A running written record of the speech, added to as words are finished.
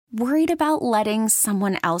Worried about letting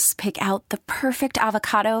someone else pick out the perfect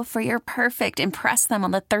avocado for your perfect impress them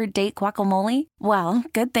on the third date guacamole? Well,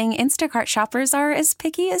 good thing Instacart shoppers are as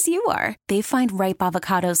picky as you are. They find ripe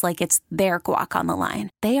avocados like it's their guac on the line.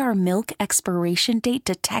 They are milk expiration date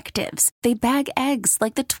detectives. They bag eggs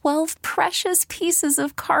like the 12 precious pieces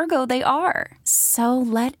of cargo they are. So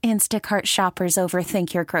let Instacart shoppers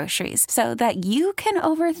overthink your groceries so that you can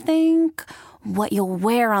overthink what you'll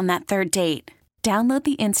wear on that third date. Download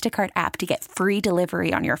the Instacart app to get free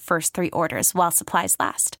delivery on your first 3 orders while supplies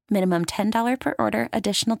last. Minimum $10 per order.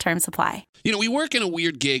 Additional terms apply. You know, we work in a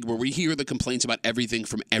weird gig where we hear the complaints about everything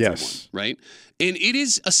from everyone, right? And it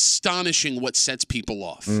is astonishing what sets people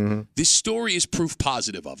off. Mm-hmm. This story is proof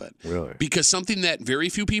positive of it. Really? Because something that very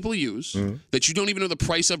few people use, that you don't even know the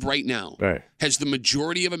price of right now, has the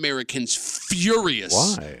majority of Americans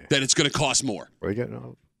furious that it's going to cost more. What are you getting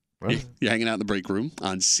on? You're hanging out in the break room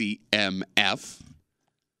on CMF.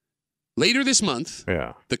 Later this month,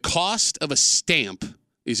 the cost of a stamp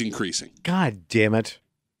is increasing. God damn it.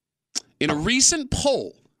 In a recent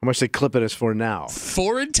poll, how much they clipping us for now?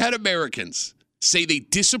 4 in 10 Americans say they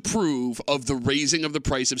disapprove of the raising of the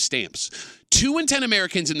price of stamps. 2 in 10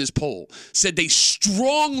 Americans in this poll said they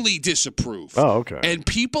strongly disapprove. Oh, okay. And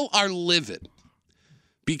people are livid.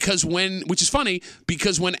 Which is funny,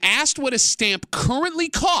 because when asked what a stamp currently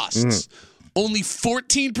costs, only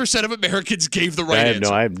 14% of Americans gave the right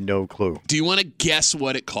answer. I have no clue. Do you want to guess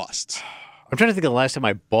what it costs? I'm trying to think of the last time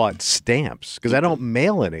I bought stamps, because I don't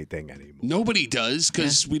mail anything anymore. Nobody does,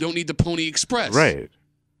 because we don't need the Pony Express. Right.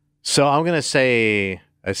 So I'm going to say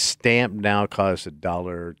a stamp now costs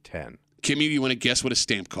 $1.10. Kimmy, do you want to guess what a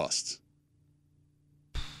stamp costs?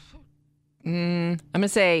 I'm going to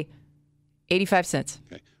say 85 cents.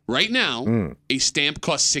 Okay. Right now, a stamp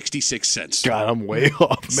costs 66 cents. God, I'm way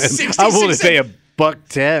off, man. 66 I want to say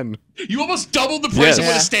 $1.10. You almost doubled the price of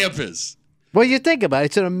what a stamp is. Well, you think about it.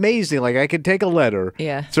 It's an amazing, like, I could take a letter,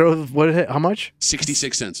 throw, how much?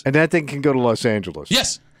 66 cents. And that thing can go to Los Angeles.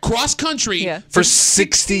 Yes. Cross country for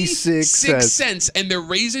 66 cents, and they're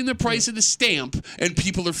raising the price of the stamp, and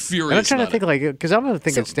people are furious. And I'm trying to think, it. like, because I'm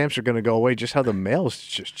thinking stamps are going to go away, just how the mail's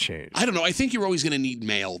just changed. I don't know. I think you're always going to need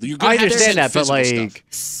mail. I understand that, but like,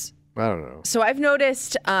 I don't know. So I've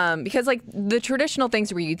noticed, because like the traditional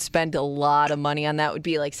things where you'd spend a lot of money on that would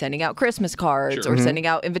be like sending out Christmas cards or sending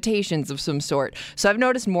out invitations of some sort. So I've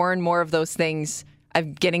noticed more and more of those things.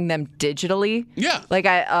 I'm getting them digitally. Yeah. Like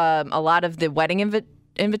a lot of the wedding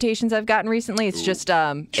invitations I've gotten recently, it's just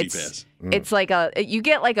it's like you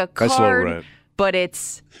get like a card, but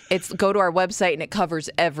it's go to our website and it covers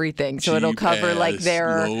everything, so it'll cover like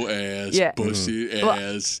their low ass, pussy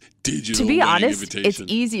ass digital. To be honest, invitation.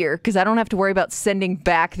 it's easier because I don't have to worry about sending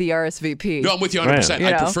back the RSVP. No, I'm with you 100%.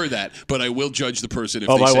 I prefer that, but I will judge the person if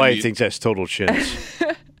they my send wife me... thinks that's total shit.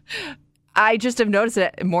 I just have noticed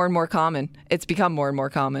it more and more common. It's become more and more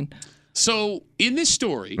common. So, in this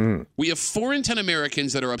story, we have 4 in 10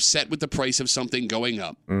 Americans that are upset with the price of something going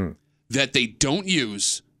up that they don't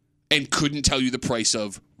use and couldn't tell you the price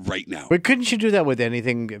of right now. But couldn't you do that with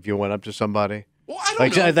anything if you went up to somebody? Well, I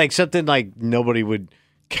don't know. Like something like nobody would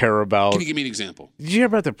care about. Can you give me an example? Did you hear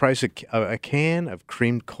about the price of a can of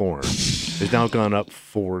creamed corn? Has now gone up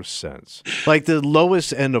 4 cents. Like the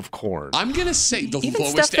lowest end of corn. I'm going to say the Even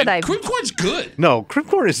lowest stuff that end. Cream corn's good. No, cream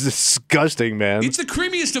corn is disgusting, man. It's the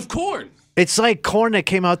creamiest of corn. It's like corn that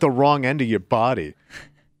came out the wrong end of your body.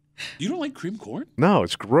 You don't like cream corn? No,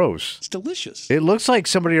 it's gross. It's delicious. It looks like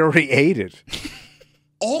somebody already ate it.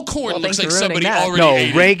 All corn Well, looks like thanks for somebody ruining that. already ate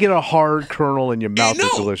it. No, regular hard kernel in your mouth is No,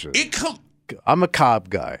 delicious. it I'm a Cobb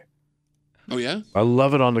guy. Oh, yeah? I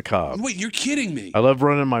love it on the cob. Wait, you're kidding me. I love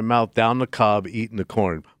running my mouth down the cob, eating the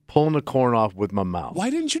corn, pulling the corn off with my mouth. Why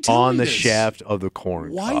didn't you tell me on the this? shaft of the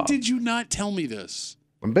corn Why cob. did you not tell me this?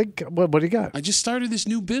 I'm big. What do you got? I just started this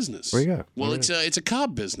new business. What do you got? Well, it's a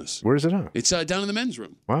Cobb business. Where's it at? It's down in the men's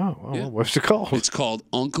room. Wow. Yeah. What's it called? It's called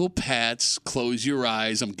Uncle Pat's Close Your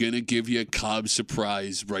Eyes. I'm going to give you a Cobb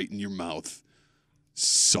surprise right in your mouth.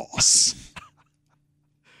 Sauce.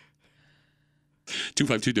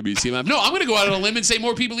 252-WCMF. No, I'm going to go out on a limb and say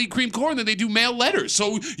more people eat cream corn than they do mail letters.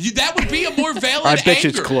 So that would be a more valid I bet you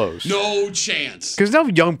it's anger. close. No chance. Because no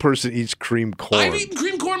young person eats cream corn. I've eaten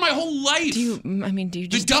cream corn my whole life. Do you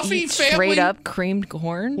just Duffy eat family? straight up creamed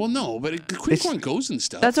corn? Well, no, but cream corn goes and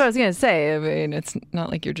stuff. That's what I was going to say. I mean, it's not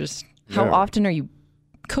like you're just... How No. often are you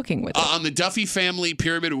cooking with it. On the Duffy family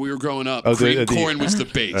pyramid when we were growing up, cream corn was the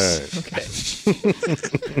base.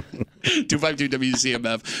 Okay. 252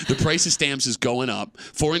 WCMF. The price of stamps is going up.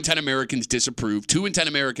 4 in 10 Americans disapprove. 2 in 10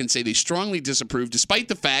 Americans say they strongly disapprove, despite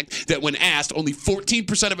the fact that when asked, only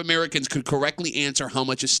 14% of Americans could correctly answer how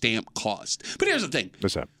much a stamp cost. But here's the thing.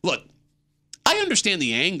 What's that? Look, I understand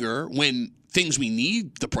the anger when things we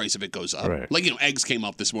need, the price of it goes up. Right. Like, eggs came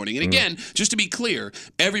up this morning. And again, just to be clear,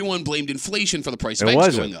 everyone blamed inflation for the price of It eggs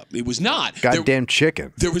wasn't. going up. It was not. Goddamn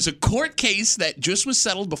chicken. There was a court case that just was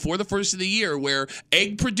settled before the first of the year where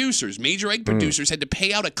egg producers, major egg producers, had to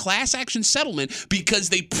pay out a class action settlement because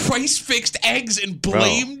they price fixed eggs and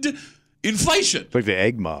blamed inflation. It's like the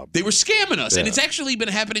egg mob. They were scamming us. And Yeah. it's actually been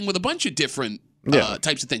happening with a bunch of different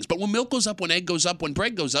types of things. But when milk goes up, when egg goes up, when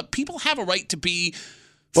bread goes up, people have a right to be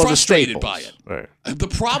frustrated by it. Right. The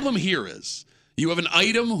problem here is you have an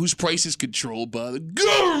item whose price is controlled by the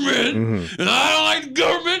government, and I don't like the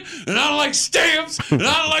government, and I don't like stamps, and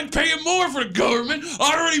I don't like paying more for the government.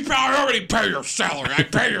 I already pay your salary. I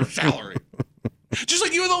pay your salary. Just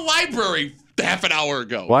like you in the library half an hour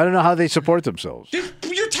ago. Well, I don't know how they support themselves.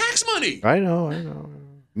 Your tax money. I know.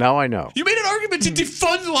 Now I know. You made an argument to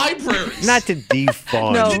defund libraries. Not to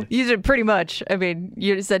defund. No, you did pretty much. I mean,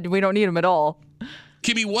 you said we don't need them at all.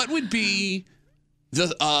 Kimmy, what would be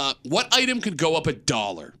what item could go up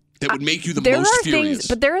 $1 that would make you the There most are furious? things,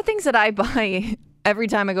 but there are things that I buy every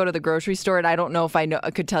time I go to the grocery store, and I don't know if I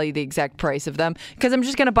could tell you the exact price of them because I'm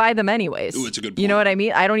just going to buy them anyways. Ooh, it's a good point. You know what I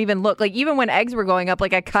mean? I don't even look. Like, even when eggs were going up,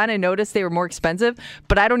 like, I kind of noticed they were more expensive,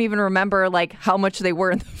 but I don't even remember, like, how much they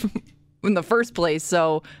were in the first place.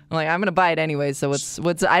 So I'm like, I'm going to buy it anyways. So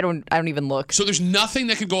what's I don't even look. So there's nothing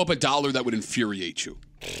that could go up $1 that would infuriate you.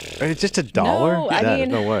 It's just $1? No, I mean-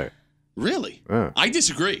 no way. Really? I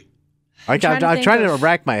disagree. I'm trying trying to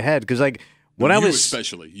rack my head because, like, when I was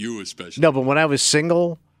you especially. no, but when I was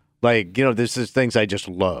single, like, there's just things I just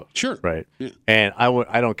love. Sure. Right. Yeah. And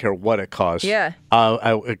I don't care what it costs. Yeah.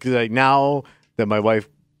 Like, now that my wife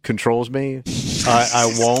controls me,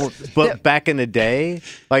 I won't. But back in the day,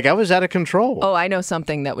 like, I was out of control. Oh, I know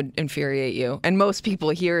something that would infuriate you, and most people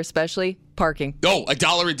here, especially parking. Oh,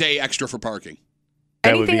 $1 a day extra for parking.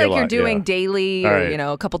 That would Anything be a like you're lot, doing yeah. daily All or, right.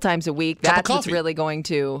 a couple times a week, Cup of that's what's coffee. really going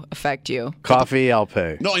to affect you. Coffee, I'll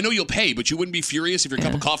pay. No, I know you'll pay, but you wouldn't be furious if your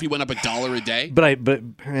cup of coffee went up $1 a day? But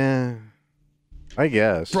I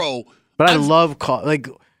guess. Bro. But I love coffee. Like,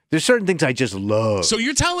 there's certain things I just love. So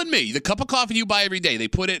you're telling me the cup of coffee you buy every day,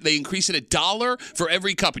 they increase it $1 for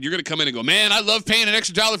every cup, and you're going to come in and go, man, I love paying an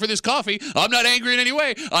extra $1 for this coffee. I'm not angry in any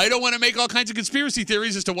way. I don't want to make all kinds of conspiracy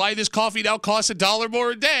theories as to why this coffee now costs $1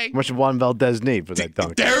 more a day. How much did Juan Valdez need for that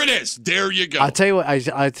dunk? There it is. There you go. I'll tell you what.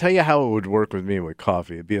 I tell you how it would work with me with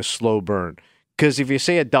coffee. It'd be a slow burn. Because if you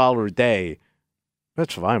say $1 a day,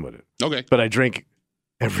 that's fine with it. Okay. But I drink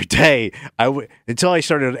every day. Until I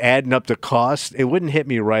started adding up the cost, it wouldn't hit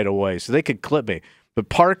me right away. So they could clip me. But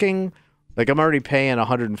parking, like, I'm already paying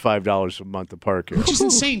 $105 a month to park here. Which is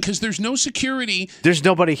insane because there's no security. There's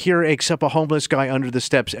nobody here except a homeless guy under the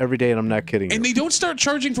steps every day, and I'm not kidding you. And they don't start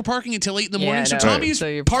charging for parking until 8 in the Yeah, morning. I So know. Tommy Right. is So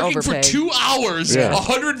you're parking overpaid. for 2 hours, Yeah.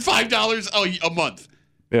 $105 a month.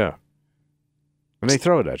 Yeah. And they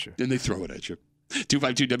throw it at you. And they throw it at you.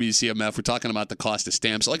 252 WCMF. We're talking about the cost of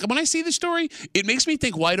stamps. Like, when I see this story, it makes me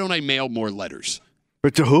think, why don't I mail more letters?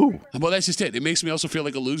 But to who? Well, that's just it. It makes me also feel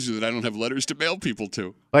like a loser that I don't have letters to mail people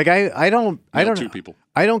to. Like, I don't to people.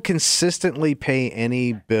 I don't consistently pay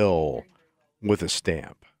any bill with a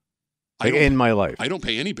stamp. Like, don't- in my life. I don't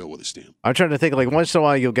pay any bill with a stamp. I'm trying to think, like, once in a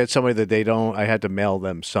while you'll get somebody that they don't, I had to mail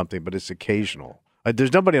them something, but it's occasional.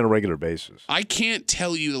 There's nobody on a regular basis. I can't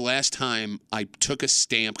tell you the last time I took a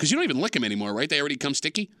stamp, because you don't even lick them anymore, right? They already come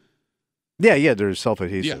sticky? Yeah, they're Yeah,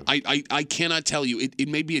 self-adhesive. I cannot tell you. It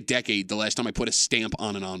may be a decade the last time I put a stamp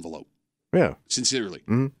on an envelope. Yeah. Sincerely.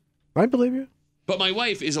 I believe you. But my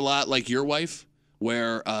wife is a lot like your wife,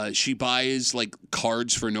 where she buys, like,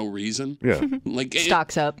 cards for no reason. Yeah. Like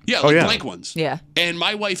Stocks up. Yeah, Oh, like yeah. blank ones. Yeah. And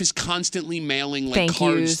my wife is constantly mailing, like, Thank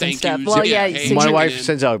cards, yous and thank stuff. yous. Well, yeah, hey, so My check wife it in.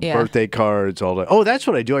 sends out Yeah. birthday cards all day. Oh, that's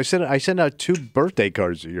what I do. I send out 2 birthday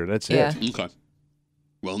cards a year. That's Yeah. it. Okay.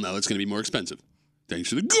 Well, now that's going to be more expensive. Thanks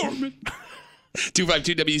to the government.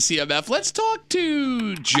 252 WCMF. Let's talk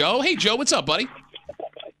to Joe. Hey, Joe, what's up, buddy?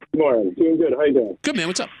 Good morning. Doing good. How you doing? Good, man.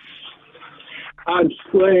 What's up? I'm just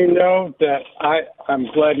letting you know that I'm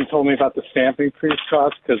glad you told me about the stamp increase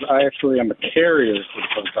cost because I actually am a carrier for the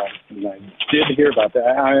post office, and I did hear about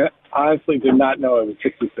that. I honestly did not know it was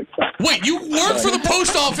 66 cents. Wait, you work for the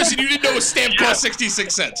post office and you didn't know a stamp cost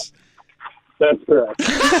 66 cents? That's correct.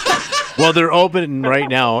 Well, they're open right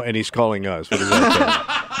now, and he's calling us. What is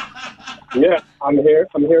that? Yeah, I'm here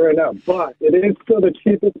right now. But it is still the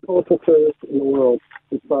cheapest postal service in the world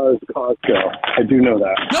as far as costs go. I do know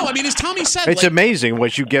that. No, I mean, as Tommy said, it's amazing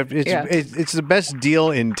what you get. It's the best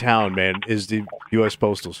deal in town, man, is the U.S.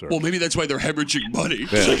 Postal Service. Well, maybe that's why they're hemorrhaging money.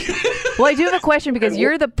 Yeah. Well, I do have a question because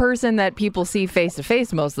you're the person that people see face to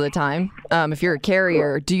face most of the time. If you're a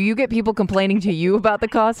carrier, do you get people complaining to you about the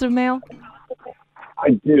cost of mail?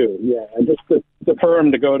 I do, yeah. I just defer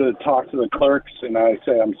them to go to talk to the clerks, and I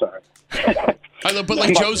say, I'm sorry. But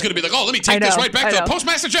like Joe's going to be like, oh, let me take this right back to the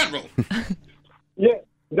Postmaster General. Yeah.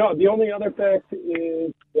 No, the only other fact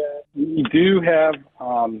is that we do have,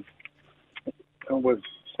 I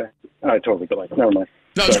totally forgot. Never mind.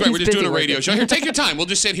 No, it's great. We're just doing a radio show. Here, take your time. We'll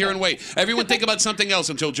just sit here and wait. Everyone think about something else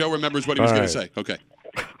until Joe remembers what he was going to say. Okay.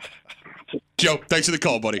 Joe, thanks for the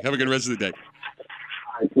call, buddy. Have a good rest of the day.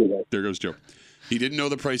 I see that. There goes Joe. He didn't know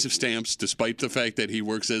the price of stamps, despite the fact that he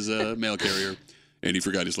works as a mail carrier, and he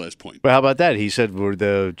forgot his last point. Well, how about that? He said we're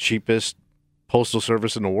the cheapest postal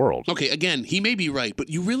service in the world. Okay, again, he may be right, but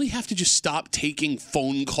you really have to just stop taking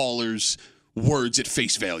phone callers' words at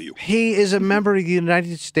face value. He is a member of the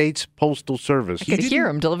United States Postal Service. I could hear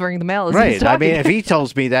him delivering the mail as right. he's talking. I mean, if he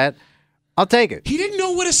tells me that, I'll take it. He didn't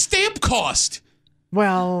know what a stamp cost.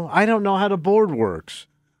 Well, I don't know how the board works.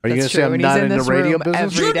 Are you going to That's say true, I'm and not he's in in the this radio room business?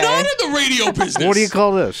 every You're day. not in the radio business. What do you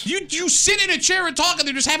call this? You sit in a chair and talk, and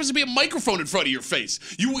there just happens to be a microphone in front of your face.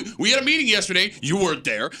 We had a meeting yesterday. You weren't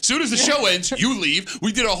there. As soon as the show ends, you leave.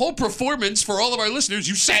 We did a whole performance for all of our listeners.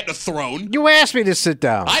 You sat in a throne. You asked me to sit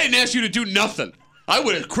down. I didn't ask you to do nothing. I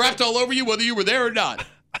would have crapped all over you whether you were there or not.